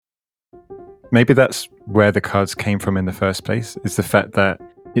Maybe that's where the cards came from in the first place, is the fact that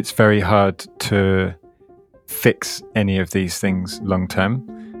it's very hard to fix any of these things long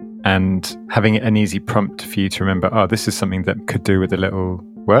term. And having an easy prompt for you to remember, this is something that could do with a little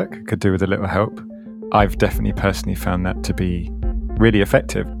work, could do with a little help. I've definitely personally found that to be really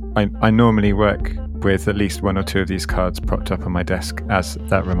effective. I normally work with at least one or two of these cards propped up on my desk as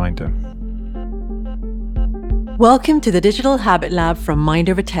that reminder. Welcome to the Digital Habit Lab from Mind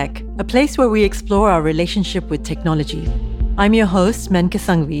Over Tech, a place where we explore our relationship with technology. I'm your host, Menka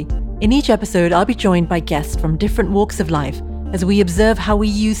Sangvi. In each episode, I'll be joined by guests from different walks of life as we observe how we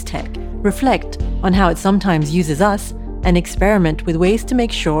use tech, reflect on how it sometimes uses us, and experiment with ways to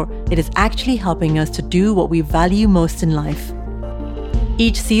make sure it is actually helping us to do what we value most in life.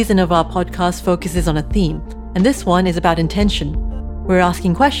 Each season of our podcast focuses on a theme, and this one is about intention. We're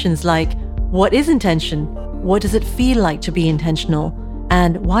asking questions like, what is intention? What does it feel like to be intentional?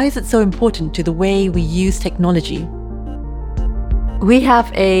 And why is it so important to the way we use technology? We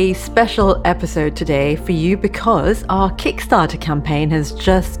have a special episode today for you because our Kickstarter campaign has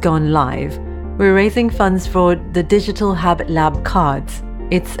just gone live. We're raising funds for the Digital Habit Lab cards.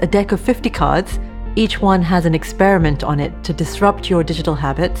 It's a deck of 50 cards. Each one has an experiment on it to disrupt your digital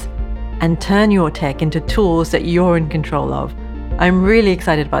habits and turn your tech into tools that you're in control of. I'm really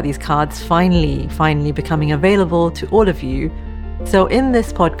excited about these cards finally becoming available to all of you. So in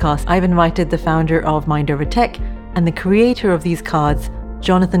this podcast, I've invited the founder of Mind Over Tech and the creator of these cards,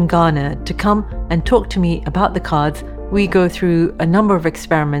 Jonathan Garner, to come and talk to me about the cards. We go through a number of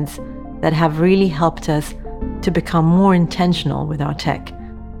experiments that have really helped us to become more intentional with our tech.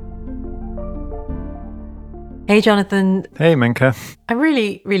 Hey, Jonathan. Hey, Menka. I'm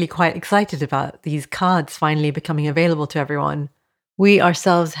really quite excited about these cards finally becoming available to everyone. We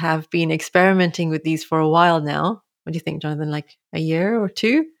ourselves have been experimenting with these for a while now. What do you think, Jonathan? Like a year or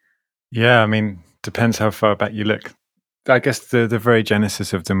two? Yeah, I mean, depends how far back you look. I guess the very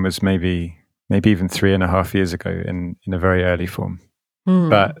genesis of them was maybe even 3.5 years ago in a very early form.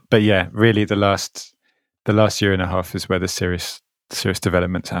 But yeah, really the last year and a half is where the serious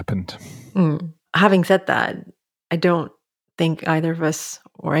developments happened. Having said that, I don't think either of us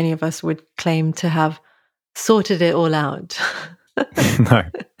or any of us would claim to have sorted it all out. No,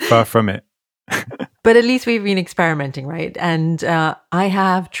 far from it. But at least we've been experimenting, right? And I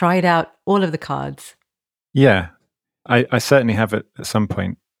have tried out all of the cards. Yeah, I certainly have at some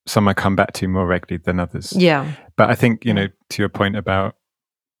point. Some I come back to more regularly than others. Yeah. But I think, to your point about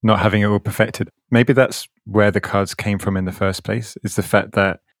not having it all perfected, maybe that's where the cards came from in the first place, is the fact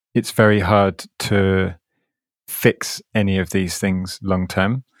that it's very hard to fix any of these things long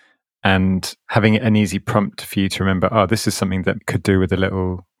term. And having an easy prompt for you to remember, this is something that could do with a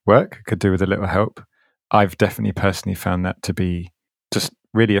little work, could do with a little help. I've definitely personally found that to be just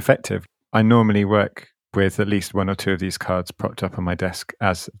really effective. I normally work with at least one or two of these cards propped up on my desk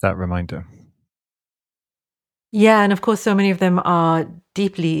as that reminder. Yeah, and of course, so many of them are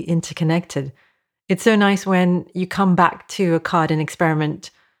deeply interconnected. It's so nice when you come back to a card and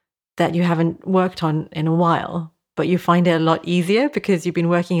experiment that you haven't worked on in a while, but you find it a lot easier because you've been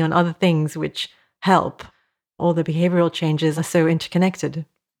working on other things which help. All the behavioral changes are so interconnected.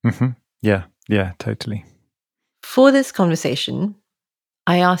 Mm-hmm. Yeah, totally. For this conversation,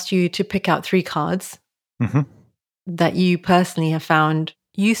 I asked you to pick out 3 cards that you personally have found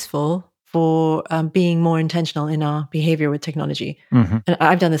useful for being more intentional in our behavior with technology. And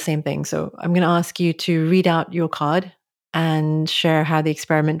I've done the same thing. So I'm going to ask you to read out your card and share how the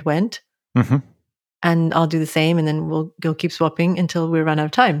experiment went. And I'll do the same, and then we'll keep swapping until we run out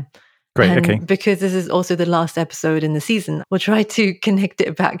of time. Great, and okay. Because this is also the last episode in the season, we'll try to connect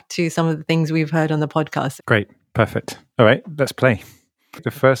it back to some of the things we've heard on the podcast. Great, perfect. All right, let's play.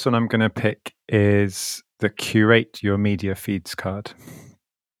 The first one I'm going to pick is the Curate Your Media Feeds card.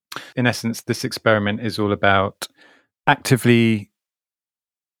 In essence, this experiment is all about actively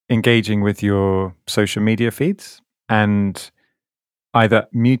engaging with your social media feeds and either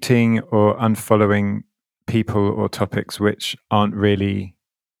muting or unfollowing people or topics which aren't really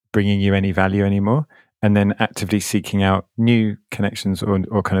bringing you any value anymore, and then actively seeking out new connections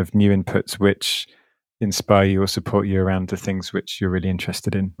or kind of new inputs which inspire you or support you around the things which you're really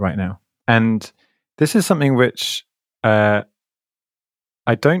interested in right now. And this is something which I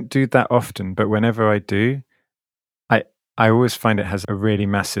don't do that often, but whenever I do, I always find it has a really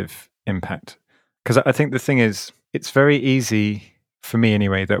massive impact. Because I think the thing is, it's very easy for me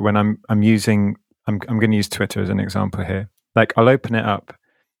anyway, that when I'm going to use Twitter as an example here. Like, I'll open it up,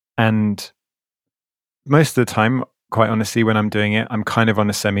 and most of the time, quite honestly, when I'm doing it, I'm kind of on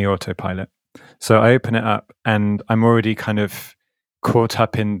a semi-autopilot. So I open it up and I'm already kind of caught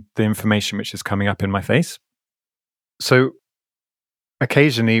up in the information which is coming up in my face. So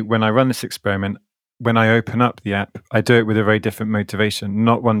occasionally when I run this experiment, when I open up the app, I do it with a very different motivation,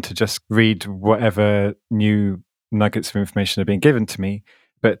 not one to just read whatever new nuggets of information are being given to me,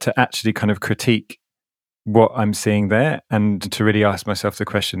 but to actually kind of critique what I'm seeing there and to really ask myself the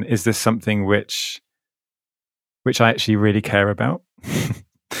question, is this something which I actually really care about?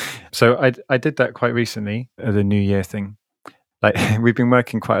 So I did that quite recently at a New Year thing. Like we've been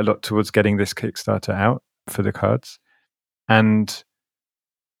working quite a lot towards getting this Kickstarter out for the cards. And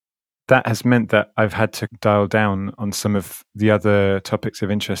that has meant that I've had to dial down on some of the other topics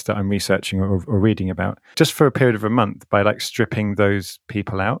of interest that I'm researching or reading about just for a period of a month by like stripping those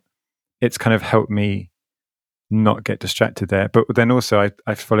people out. It's kind of helped me not get distracted there. But then also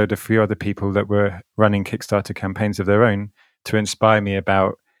I followed a few other people that were running Kickstarter campaigns of their own to inspire me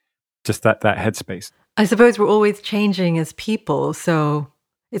about just that headspace. I suppose we're always changing as people, so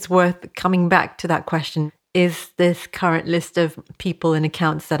it's worth coming back to that question. Is this current list of people and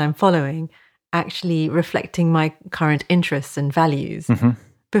accounts that I'm following actually reflecting my current interests and values? Mm-hmm.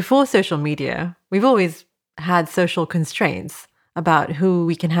 Before social media, we've always had social constraints about who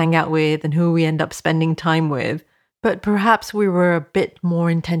we can hang out with and who we end up spending time with, but perhaps we were a bit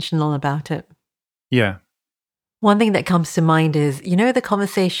more intentional about it. Yeah. One thing that comes to mind is, the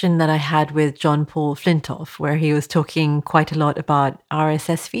conversation that I had with John Paul Flintoff, where he was talking quite a lot about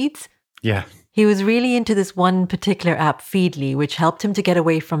RSS feeds. Yeah. He was really into this one particular app, Feedly, which helped him to get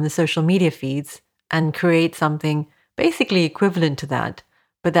away from the social media feeds and create something basically equivalent to that,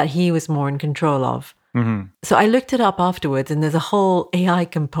 but that he was more in control of. Mm-hmm. So I looked it up afterwards, and there's a whole AI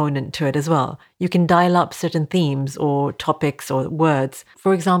component to it as well. You can dial up certain themes or topics or words.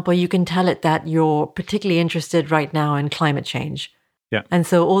 For example, you can tell it that you're particularly interested right now in climate change. Yeah. And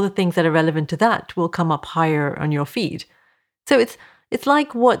so all the things that are relevant to that will come up higher on your feed. So it's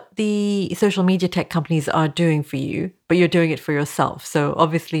like what the social media tech companies are doing for you, but you're doing it for yourself. So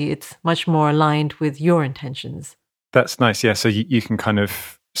obviously it's much more aligned with your intentions. That's nice. Yeah. So you can kind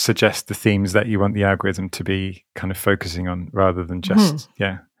of suggest the themes that you want the algorithm to be kind of focusing on rather than just,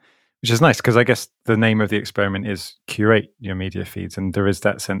 which is nice because I guess the name of the experiment is curate your media feeds. And there is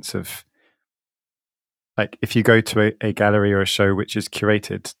that sense of like, if you go to a gallery or a show which is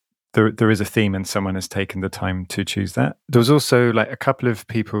curated, there is a theme and someone has taken the time to choose that. There was also like a couple of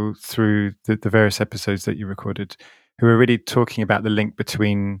people through the various episodes that you recorded who were really talking about the link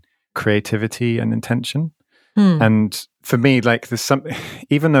between creativity and intention. And for me, like there's something,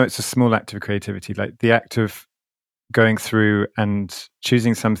 even though it's a small act of creativity, like the act of going through and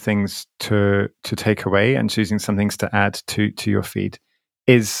choosing some things to take away and choosing some things to add to your feed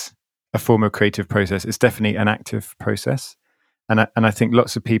is a form of creative process. It's definitely an active process. And I think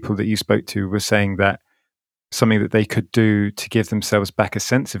lots of people that you spoke to were saying that something that they could do to give themselves back a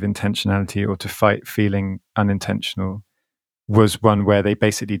sense of intentionality or to fight feeling unintentional was one where they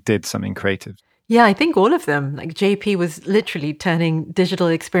basically did something creative. Yeah, I think all of them. Like JP was literally turning digital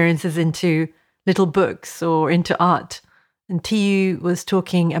experiences into little books or into art. And TU was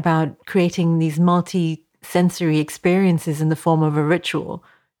talking about creating these multi-sensory experiences in the form of a ritual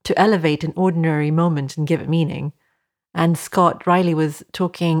to elevate an ordinary moment and give it meaning. And Scott Riley was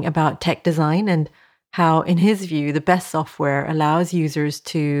talking about tech design and how, in his view, the best software allows users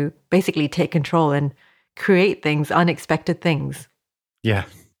to basically take control and create things, unexpected things. Yeah,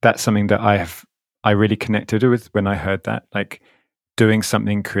 that's something that I really connected with when I heard that. Like doing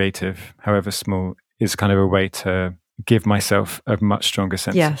something creative, however small, is kind of a way to give myself a much stronger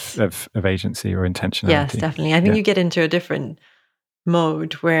sense of agency or intentionality. Yes, definitely. I think you get into a different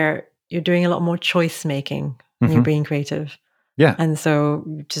mode where you're doing a lot more choice making when you're being creative. Yeah. And so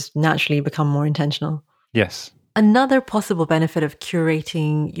you just naturally become more intentional. Yes. Another possible benefit of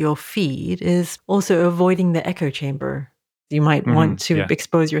curating your feed is also avoiding the echo chamber. You might want to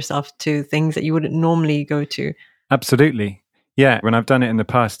expose yourself to things that you wouldn't normally go to. Absolutely. Yeah. When I've done it in the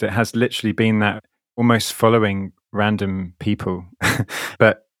past, it has literally been that almost following random people.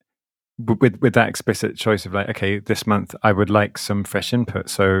 But with that explicit choice of like, okay, this month I would like some fresh input.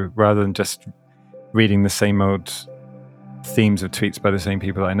 So rather than just reading the same old themes of tweets by the same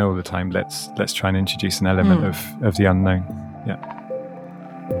people I know all the time, let's try and introduce an element of the unknown. Yeah.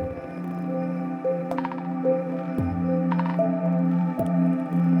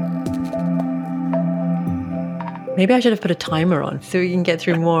 Maybe I should have put a timer on so we can get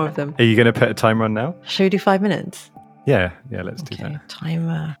through more of them. Are you going to put a timer on now? Should we do 5 minutes? Yeah, let's do that.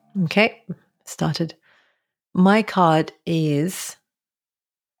 Timer. Okay, started. My card is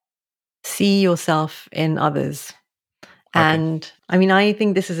see yourself in others. Okay. And I mean, I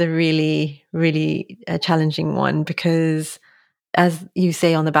think this is a really, really challenging one because as you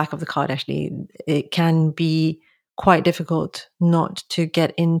say on the back of the card, actually, it can be quite difficult not to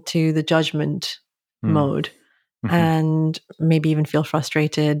get into the judgment mode and maybe even feel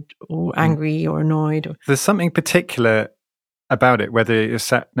frustrated or angry or annoyed. There's something particular about it, whether you're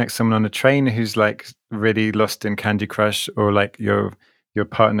sat next to someone on a train who's like really lost in Candy Crush, or like your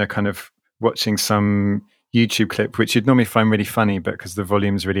partner kind of watching some YouTube clip, which you'd normally find really funny, but because the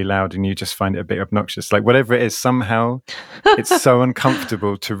volume's really loud and you just find it a bit obnoxious. Like whatever it is, somehow it's so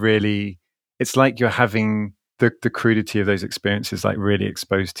uncomfortable to really, it's like you're having the crudity of those experiences like really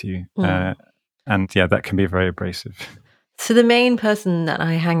exposed to you. And yeah, that can be very abrasive. So the main person that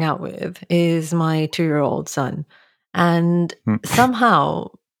I hang out with is my 2-year-old son. And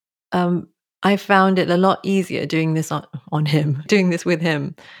somehow I found it a lot easier doing this on him, doing this with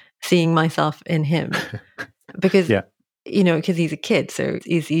him, seeing myself in him. Because, because he's a kid, so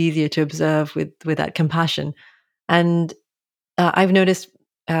it's easier to observe with that compassion. And I've noticed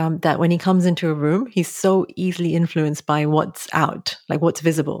that when he comes into a room, he's so easily influenced by what's out, like what's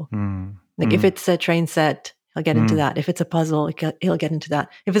visible. Like if it's a train set, he'll get into that. If it's a puzzle, he'll get into that.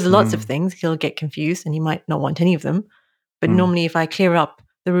 If it's lots of things, he'll get confused and he might not want any of them. But normally if I clear up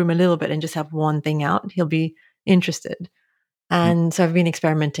the room a little bit and just have one thing out, he'll be interested. And so I've been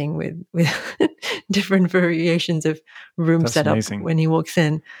experimenting with different variations of room setup when he walks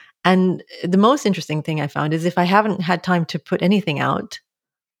in. And the most interesting thing I found is if I haven't had time to put anything out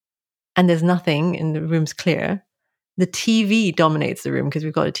and there's nothing and the room's clear, the TV dominates the room because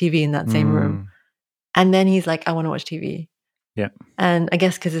we've got a TV in that same room. And then he's like, I want to watch TV. Yeah. And I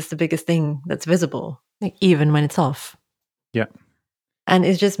guess because it's the biggest thing that's visible, like even when it's off. Yeah. And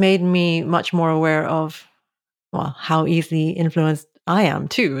it's just made me much more aware of, well, how easily influenced I am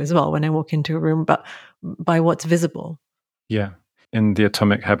too, as well, when I walk into a room, but by what's visible. Yeah. In the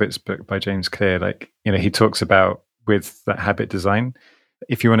Atomic Habits book by James Clear, like, he talks about with that habit design,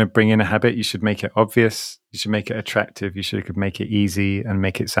 if you want to bring in a habit, you should make it obvious, you should make it attractive, you should make it easy and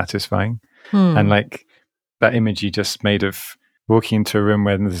make it satisfying. And like that image you just made of walking into a room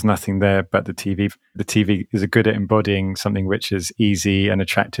where there's nothing there but the TV is good at embodying something which is easy and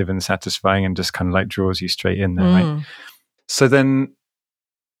attractive and satisfying and just kind of like draws you straight in there, right? So then,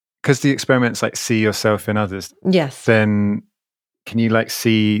 because the experiments like see yourself in others, yes, then can you like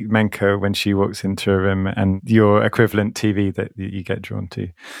see Menka when she walks into a room and your equivalent TV that you get drawn to?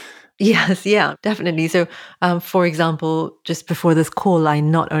 Yes, yeah, definitely. So, for example, just before this call, I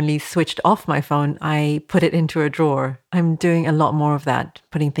not only switched off my phone, I put it into a drawer. I'm doing a lot more of that,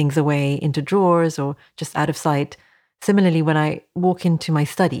 putting things away into drawers or just out of sight. Similarly, when I walk into my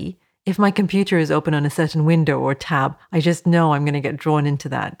study, if my computer is open on a certain window or tab, I just know I'm going to get drawn into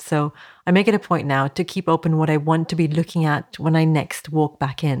that. So I make it a point now to keep open what I want to be looking at when I next walk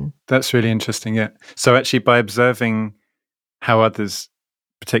back in. That's really interesting, yeah. So actually by observing how others,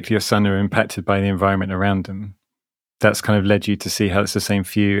 particularly your son, are impacted by the environment around them, that's kind of led you to see how it's the same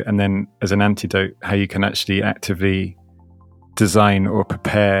for you. And then as an antidote, how you can actually actively design or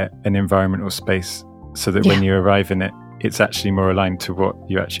prepare an environment or space so that when you arrive in it, it's actually more aligned to what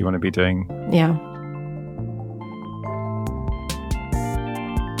you actually want to be doing. Yeah.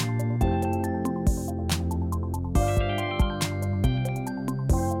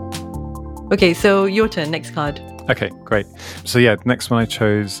 Okay, so your turn, next card. Okay, great. So yeah, the next one I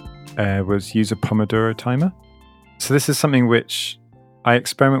chose was use a Pomodoro timer. So this is something which I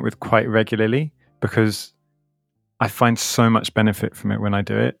experiment with quite regularly because I find so much benefit from it when I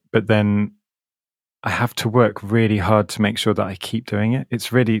do it, but then I have to work really hard to make sure that I keep doing it.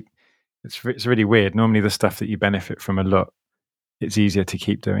 It's really weird. Normally the stuff that you benefit from a lot, it's easier to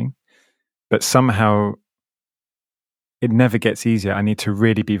keep doing. But somehow it never gets easier. I need to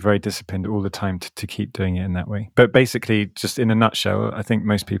really be very disciplined all the time to keep doing it in that way. But basically, just in a nutshell, I think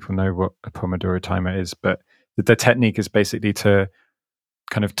most people know what a Pomodoro timer is, but the technique is basically to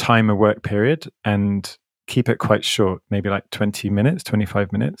kind of time a work period and keep it quite short, maybe like 20 minutes,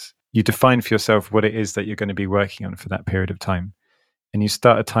 25 minutes. You define for yourself what it is that you're going to be working on for that period of time. And you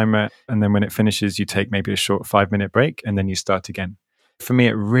start a timer, and then when it finishes, you take maybe a short 5-minute break, and then you start again. For me,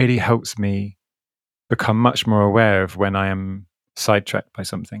 it really helps me become much more aware of when I am sidetracked by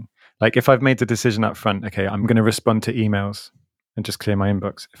something. Like if I've made the decision up front, okay, I'm going to respond to emails and just clear my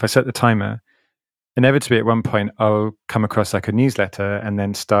inbox. If I set the timer, inevitably at one point, I'll come across like a newsletter and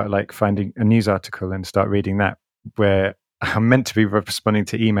then start like finding a news article and start reading that, where I'm meant to be responding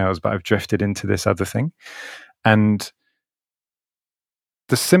to emails, but I've drifted into this other thing. And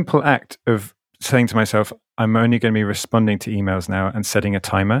the simple act of saying to myself, I'm only going to be responding to emails now and setting a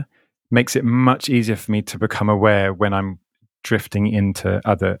timer makes it much easier for me to become aware when I'm drifting into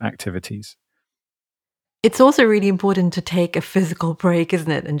other activities. It's also really important to take a physical break,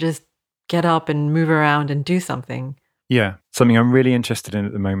 isn't it? And just get up and move around and do something. Yeah. Something I'm really interested in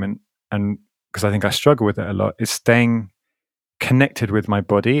at the moment, and because I think I struggle with it a lot, is staying connected with my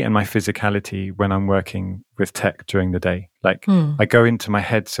body and my physicality when I'm working with tech during the day. Like I go into my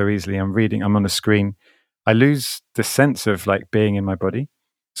head so easily. I'm reading, I'm on the screen. I lose the sense of like being in my body.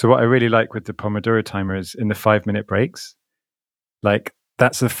 So what I really like with the Pomodoro timer is in the 5-minute breaks, like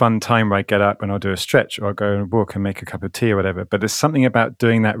that's the fun time where I get up and I'll do a stretch or I'll go and walk and make a cup of tea or whatever. But there's something about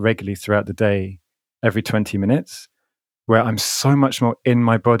doing that regularly throughout the day, every 20 minutes, where I'm so much more in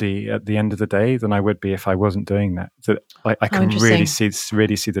my body at the end of the day than I would be if I wasn't doing that. So I can really see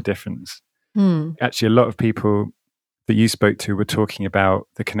the difference. Actually, a lot of people that you spoke to were talking about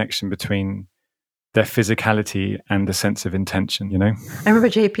the connection between their physicality and the sense of intention, you know? I remember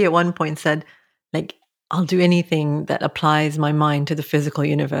JP at one point said, like, I'll do anything that applies my mind to the physical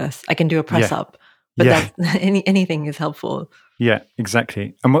universe. I can do a press up, but that's, anything is helpful. Yeah,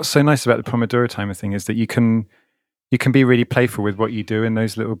 exactly. And what's so nice about the Pomodoro timer thing is that you can be really playful with what you do in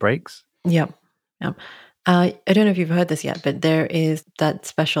those little breaks. Yeah. I don't know if you've heard this yet, but there is that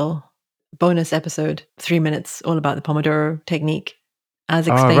special bonus episode, 3 minutes, all about the Pomodoro technique, as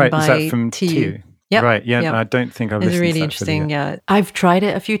explained by is that from TU? Yep. Right, yeah. Yep. I don't think I've listened to that. It's really interesting, yeah. I've tried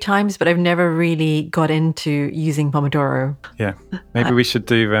it a few times, but I've never really got into using Pomodoro. Yeah, maybe we should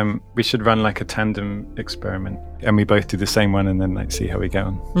run like a tandem experiment, and we both do the same one, and then like see how we get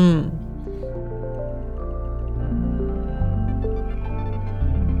on.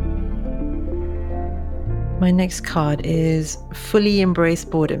 My next card is fully embrace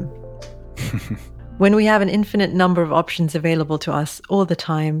boredom. When we have an infinite number of options available to us all the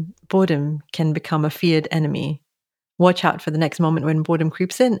time, boredom can become a feared enemy. Watch out for the next moment when boredom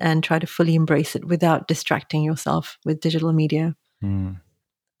creeps in and try to fully embrace it without distracting yourself with digital media.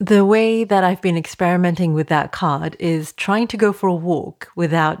 The way that I've been experimenting with that card is trying to go for a walk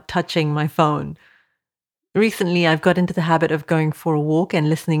without touching my phone. Recently, I've got into the habit of going for a walk and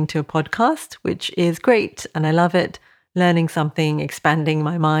listening to a podcast, which is great, and I love it, learning something, expanding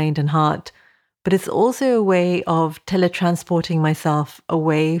my mind and heart. But it's also a way of teletransporting myself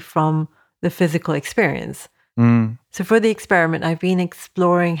away from the physical experience. So for the experiment, I've been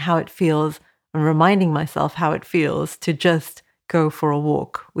exploring how it feels and reminding myself how it feels to just go for a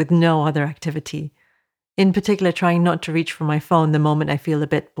walk with no other activity. In particular, trying not to reach for my phone the moment I feel a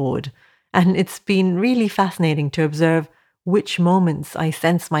bit bored. And it's been really fascinating to observe which moments I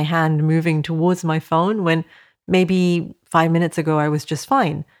sense my hand moving towards my phone when maybe 5 minutes ago I was just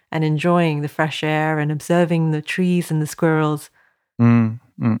fine and enjoying the fresh air and observing the trees and the squirrels.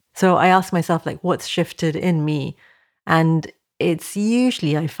 So I ask myself, like, what's shifted in me? And it's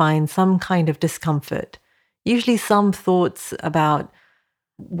usually, I find, some kind of discomfort. Usually some thoughts about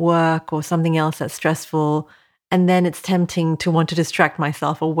work or something else that's stressful. And then it's tempting to want to distract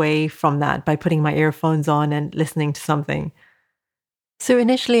myself away from that by putting my earphones on and listening to something. So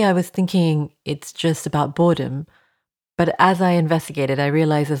initially I was thinking it's just about boredom. But as I investigated, I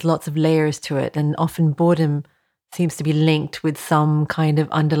realized there's lots of layers to it. And often boredom seems to be linked with some kind of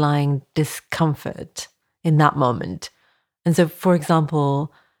underlying discomfort in that moment. And so, for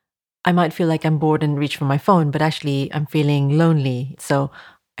example, I might feel like I'm bored and reach for my phone, but actually I'm feeling lonely. So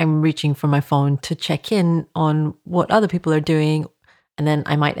I'm reaching for my phone to check in on what other people are doing. And then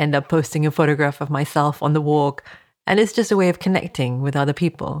I might end up posting a photograph of myself on the walk. And it's just a way of connecting with other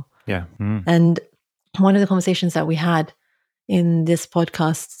people. Yeah. And one of the conversations that we had in this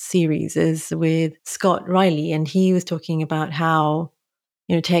podcast series is with Scott Riley. And he was talking about how,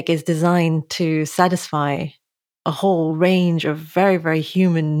 tech is designed to satisfy a whole range of very, very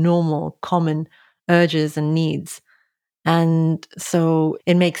human, normal, common urges and needs. And so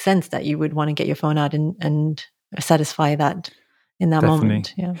it makes sense that you would want to get your phone out and satisfy that in that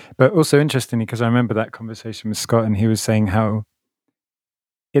moment. Yeah. But also interestingly, because I remember that conversation with Scott, and he was saying how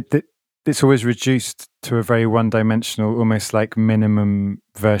it's always reduced to a very one-dimensional, almost like minimum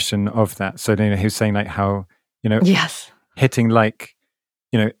version of that. So he was saying like how yes, hitting like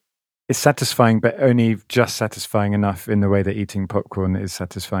it's satisfying, but only just satisfying enough in the way that eating popcorn is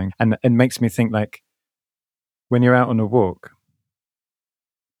satisfying. And it makes me think like when you're out on a walk,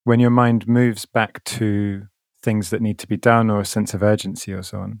 when your mind moves back to things that need to be done or a sense of urgency or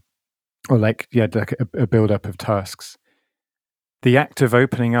so on, or like a build-up of tasks, the act of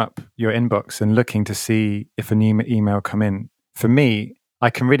opening up your inbox and looking to see if a new email come in, for me, I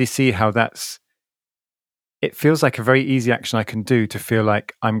can really see how it feels like a very easy action I can do to feel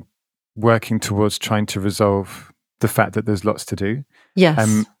like I'm working towards trying to resolve the fact that there's lots to do.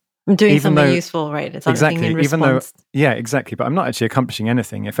 Yes. I'm doing even something though, useful, right? It's exactly, acting in even though, response. yeah, exactly. But I'm not actually accomplishing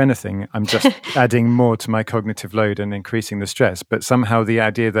anything. If anything, I'm just adding more to my cognitive load and increasing the stress. But somehow the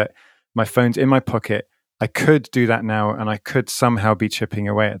idea that my phone's in my pocket, I could do that now, and I could somehow be chipping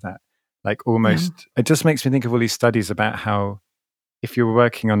away at that. Like almost, it just makes me think of all these studies about how if you're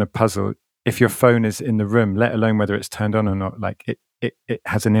working on a puzzle, if your phone is in the room, let alone whether it's turned on or not, like it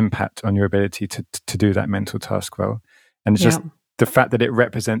has an impact on your ability to do that mental task well. And it's just the fact that it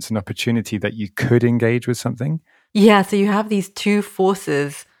represents an opportunity that you could engage with something. Yeah, so you have these two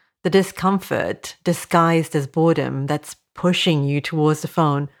forces, the discomfort disguised as boredom that's pushing you towards the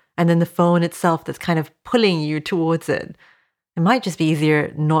phone, and then the phone itself that's kind of pulling you towards it. It might just be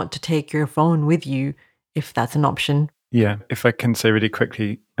easier not to take your phone with you if that's an option. Yeah, if I can say really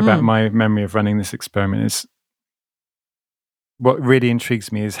quickly about my memory of running this experiment is what really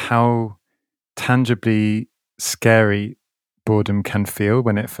intrigues me is how tangibly scary boredom can feel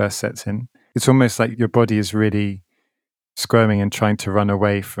when it first sets in. It's almost like your body is really squirming and trying to run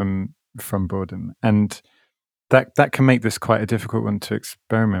away from boredom. And that can make this quite a difficult one to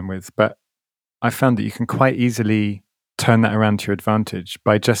experiment with. But I found that you can quite easily turn that around to your advantage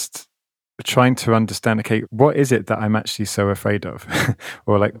by just trying to understand, okay, what is it that I'm actually so afraid of?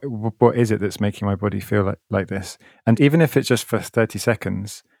 Or like, what is it that's making my body feel like this? And even if it's just for 30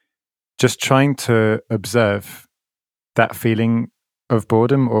 seconds, just trying to observe that feeling of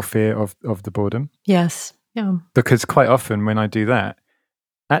boredom or fear of the boredom. Yes. Yeah. Because quite often when I do that,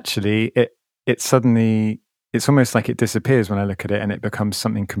 actually it suddenly, it's almost like it disappears when I look at it and it becomes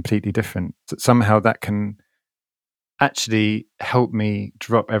something completely different. So somehow that can actually help me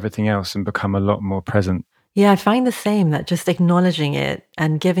drop everything else and become a lot more present. Yeah, I find the same, that just acknowledging it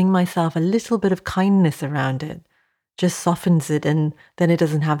and giving myself a little bit of kindness around it just softens it, and then it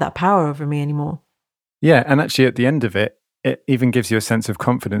doesn't have that power over me anymore. Yeah, and actually at the end of it, it even gives you a sense of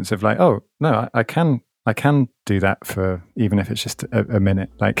confidence of like, oh, no, I can do that for, even if it's just a minute.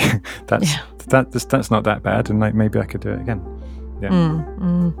 Like that's not that bad, and like maybe I could do it again.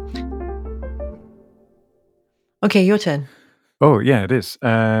 Yeah. Okay, your turn. Oh, yeah, it is.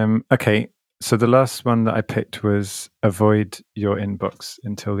 Okay, so the last one that I picked was avoid your inbox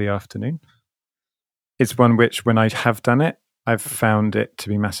until the afternoon. It's one which, when I have done it, I've found it to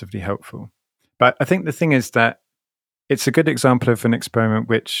be massively helpful. But I think the thing is that it's a good example of an experiment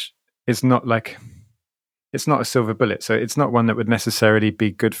which is not like, it's not a silver bullet. So it's not one that would necessarily be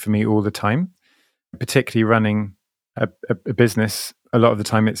good for me all the time. Particularly running a business, a lot of the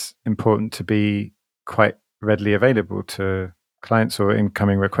time it's important to be quite readily available to clients or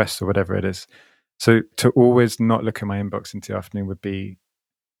incoming requests or whatever it is. So to always not look at my inbox into the afternoon would be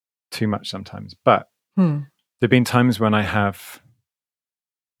too much sometimes. But there have been times when I have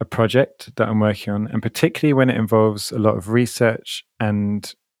a project that I'm working on, and particularly when it involves a lot of research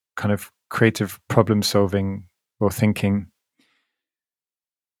and kind of creative problem solving or thinking,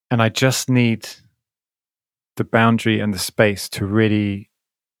 and I just need the boundary and the space to really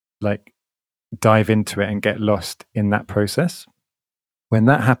like dive into it and get lost in that process. When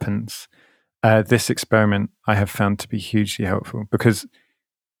that happens, this experiment I have found to be hugely helpful, because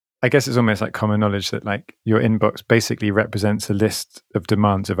I guess it's almost like common knowledge that like your inbox basically represents a list of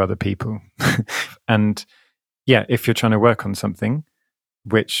demands of other people. And yeah, if you're trying to work on something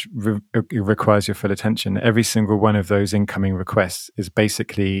which requires your full attention, every single one of those incoming requests is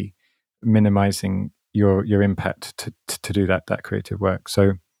basically minimizing your impact to do that creative work.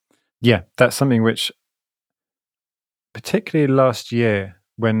 So yeah, that's something which, particularly last year,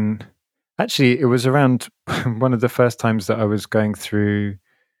 when actually it was around one of the first times that I was going through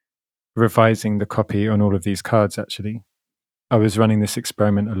revising the copy on all of these cards, actually, I was running this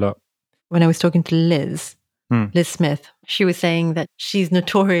experiment a lot. When I was talking to Liz Smith, she was saying that she's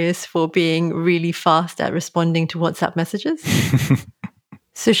notorious for being really fast at responding to WhatsApp messages.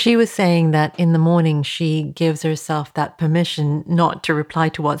 So she was saying that in the morning, she gives herself that permission not to reply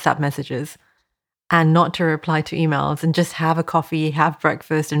to WhatsApp messages and not to reply to emails, and just have a coffee, have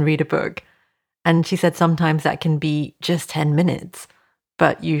breakfast, and read a book. And she said sometimes that can be just 10 minutes,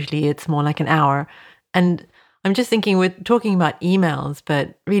 but usually it's more like an hour. And I'm just thinking, we're talking about emails,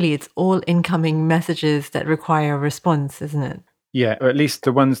 but really it's all incoming messages that require a response, isn't it? Yeah, or at least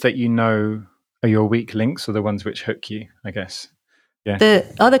the ones that you know are your weak links, or the ones which hook you, I guess. Yeah.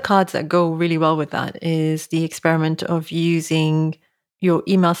 The other cards that go really well with that is the experiment of using your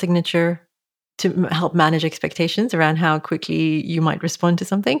email signature to help manage expectations around how quickly you might respond to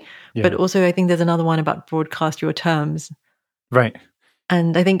something. Yeah. But also, I think there's another one about broadcast your terms. Right.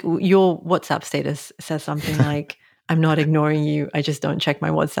 And I think your WhatsApp status says something like, I'm not ignoring you, I just don't check my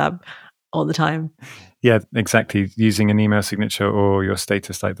WhatsApp. all the time. Yeah, exactly. Using an email signature or your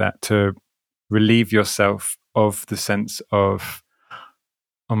status like that to relieve yourself of the sense of,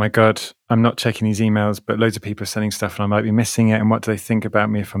 oh my God, I'm not checking these emails, but loads of people are sending stuff and I might be missing it. And what do they think about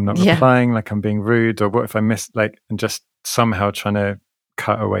me if I'm not replying? Like I'm being rude, or what if I miss, like, and just somehow trying to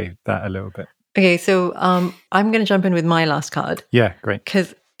cut away that a little bit. Okay, so I'm going to jump in with my last card. Yeah, great.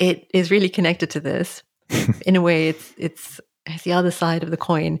 Because it is really connected to this. In a way, it's the other side of the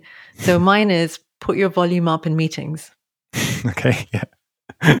coin. So mine is put your volume up in meetings. Okay, yeah.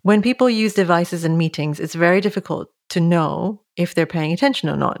 When people use devices in meetings, it's very difficult to know if they're paying attention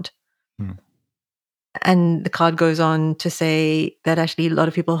or not. And the card goes on to say that actually a lot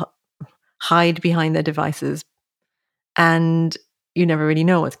of people hide behind their devices and you never really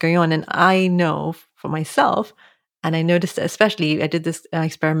know what's going on. And I know for myself, and I noticed that especially, I did this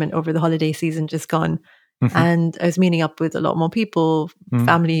experiment over the holiday season just gone, and I was meeting up with a lot more people,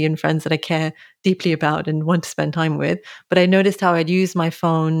 family and friends that I care deeply about and want to spend time with. But I noticed how I'd use my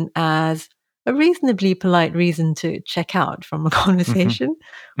phone as a reasonably polite reason to check out from a conversation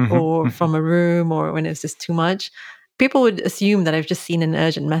or from a room, or when it's just too much. People would assume that I've just seen an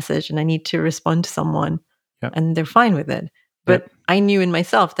urgent message and I need to respond to someone, and they're fine with it. But I knew in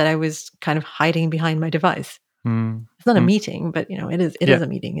myself that I was kind of hiding behind my device. It's not a meeting, but it is a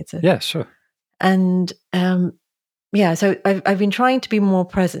meeting. It's a sure. And so I've been trying to be more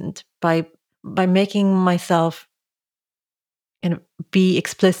present by making myself be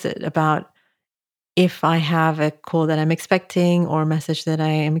explicit about if I have a call that I'm expecting or a message that I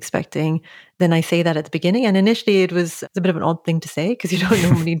am expecting, then I say that at the beginning. And initially it was a bit of an odd thing to say because you don't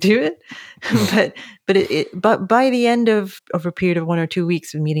normally do it. But by the end of a period of 1 or 2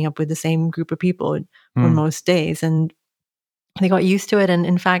 weeks of meeting up with the same group of people on most days, and they got used to it. And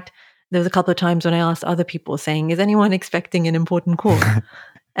in fact, there was a couple of times when I asked other people saying, is anyone expecting an important call?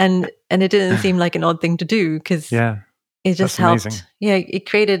 and it didn't seem like an odd thing to do because it just helped. Amazing. Yeah, it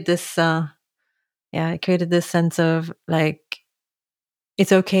created this it created this sense of like,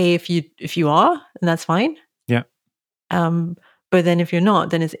 it's okay if you are, and that's fine. Yeah. But then if you're not,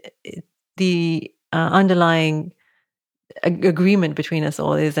 then it's the underlying agreement between us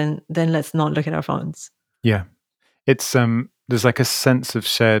all is, and then let's not look at our phones. Yeah. It's there's like a sense of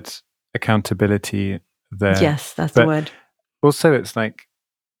shared accountability there. Yes, that's the word. Also, it's like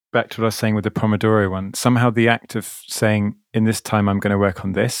back to what I was saying with the Pomodoro one. Somehow the act of saying, in this time I'm going to work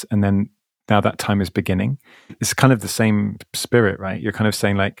on this, and then now that time is beginning. It's kind of the same spirit, right? You're kind of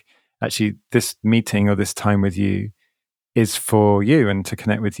saying like, actually, this meeting or this time with you is for you and to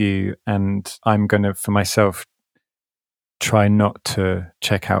connect with you. And I'm going to, for myself, try not to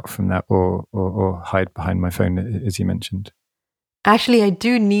check out from that or hide behind my phone, as you mentioned. Actually, I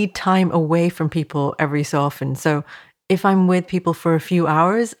do need time away from people every so often. So if I'm with people for a few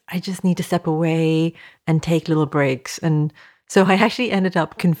hours, I just need to step away and take little breaks. And so I actually ended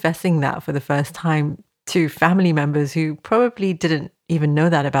up confessing that for the first time to family members who probably didn't even know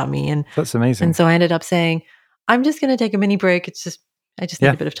that about me. And that's amazing. And so I ended up saying, I'm just going to take a mini break. I just need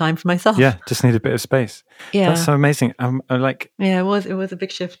a bit of time for myself. Yeah, just need a bit of space. Yeah. That's so amazing. It was a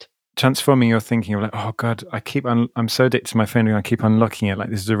big shift. Transforming your thinking of like, oh God, I'm so addicted to my phone and I keep unlocking it, like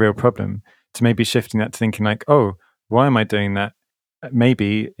this is a real problem, to maybe shifting that to thinking like, oh, why am I doing that?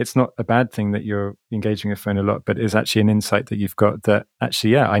 Maybe it's not a bad thing that you're engaging your phone a lot, but it's actually an insight that you've got that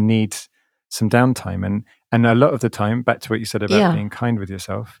actually, I need some downtime. And a lot of the time, back to what you said about being kind with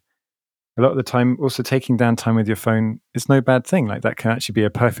yourself, a lot of the time also taking downtime with your phone is no bad thing. Like that can actually be a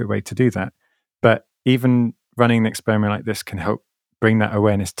perfect way to do that. But even running an experiment like this can help bring that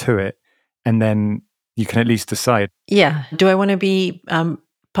awareness to it. And then you can at least decide. Yeah. Do I want to be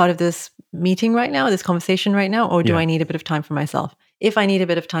part of this meeting right now, this conversation right now, or do I need a bit of time for myself? If I need a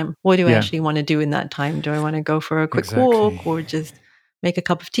bit of time, what do I actually want to do in that time? Do I want to go for a quick walk or just make a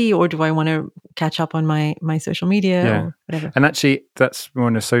cup of tea, or do I want to catch up on my social media or whatever? And actually, that's more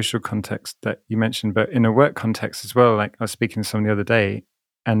in a social context that you mentioned, but in a work context as well. Like I was speaking to someone the other day,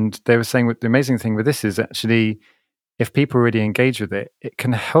 and they were saying what the amazing thing with this is actually, if people really engage with it, it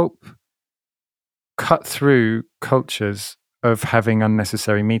can help cut through cultures of having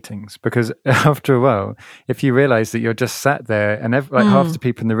unnecessary meetings. Because after a while, if you realize that you're just sat there and half the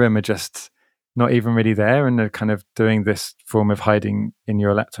people in the room are just not even really there and they're kind of doing this form of hiding in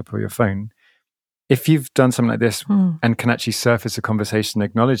your laptop or your phone, if you've done something like this and can actually surface a conversation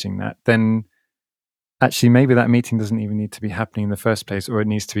acknowledging that, then actually maybe that meeting doesn't even need to be happening in the first place, or it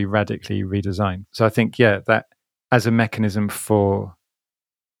needs to be radically redesigned. So I think, that as a mechanism for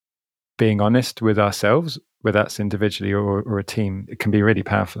being honest with ourselves, whether that's individually or a team, it can be really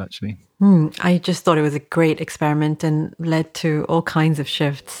powerful, actually. I just thought it was a great experiment and led to all kinds of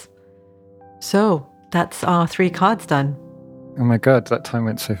shifts. So that's our 3 cards done. Oh my God, that time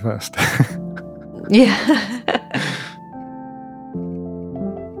went so fast. Yeah.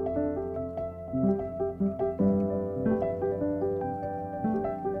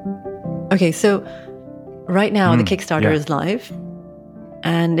 Okay, so right now the Kickstarter is live.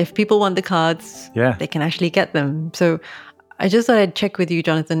 And if people want the cards, they can actually get them. So I just thought I'd check with you,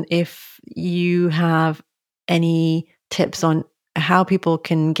 Jonathan, if you have any tips on how people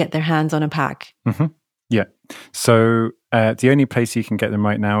can get their hands on a pack. Mm-hmm. Yeah. So the only place you can get them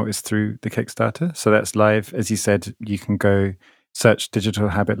right now is through the Kickstarter. So that's live. As you said, you can go search Digital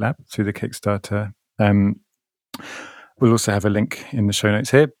Habit Lab through the Kickstarter. We'll also have a link in the show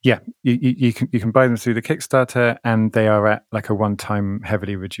notes here. Yeah, you can buy them through the Kickstarter, and they are at like a one-time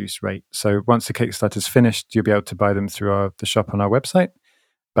heavily reduced rate. So once the Kickstarter's finished, you'll be able to buy them through the shop on our website.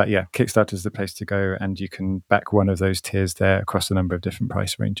 But yeah, Kickstarter is the place to go, and you can back one of those tiers there across a number of different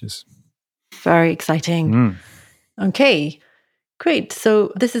price ranges. Very exciting. Okay, great.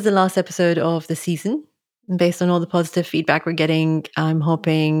 So this is the last episode of the season. Based on all the positive feedback we're getting, I'm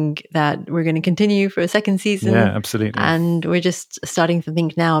hoping that we're going to continue for a second season. Yeah, absolutely. And we're just starting to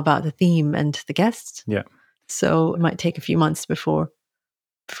think now about the theme and the guests. Yeah. So it might take a few months before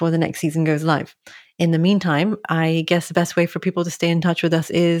the next season goes live. In the meantime, I guess the best way for people to stay in touch with us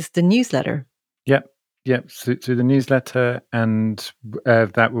is the newsletter. Yep. So the newsletter, and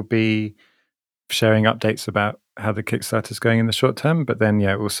that will be sharing updates about how the Kickstarter is going in the short term, but then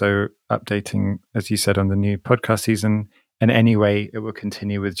also updating, as you said, on the new podcast season. And anyway, it will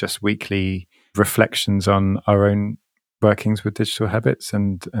continue with just weekly reflections on our own workings with digital habits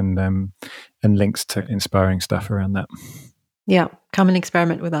and links to inspiring stuff around that. Yeah, come and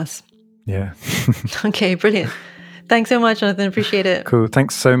experiment with us. Yeah. Okay, brilliant. Thanks so much, Jonathan. Appreciate it. Cool.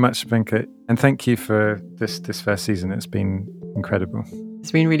 Thanks so much, Venkat. And thank you for this first season. It's been incredible.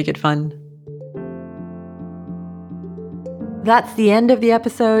 It's been really good fun. That's the end of the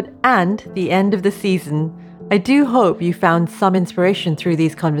episode and the end of the season. I do hope you found some inspiration through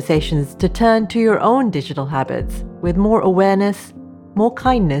these conversations to turn to your own digital habits with more awareness, more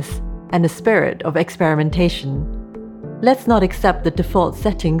kindness, and a spirit of experimentation. Let's not accept the default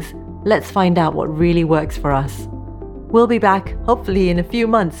settings. Let's find out what really works for us. We'll be back, hopefully in a few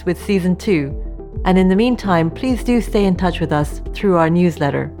months, with Season 2. And in the meantime, please do stay in touch with us through our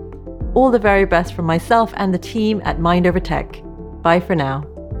newsletter. All the very best from myself and the team at Mind Over Tech. Bye for now.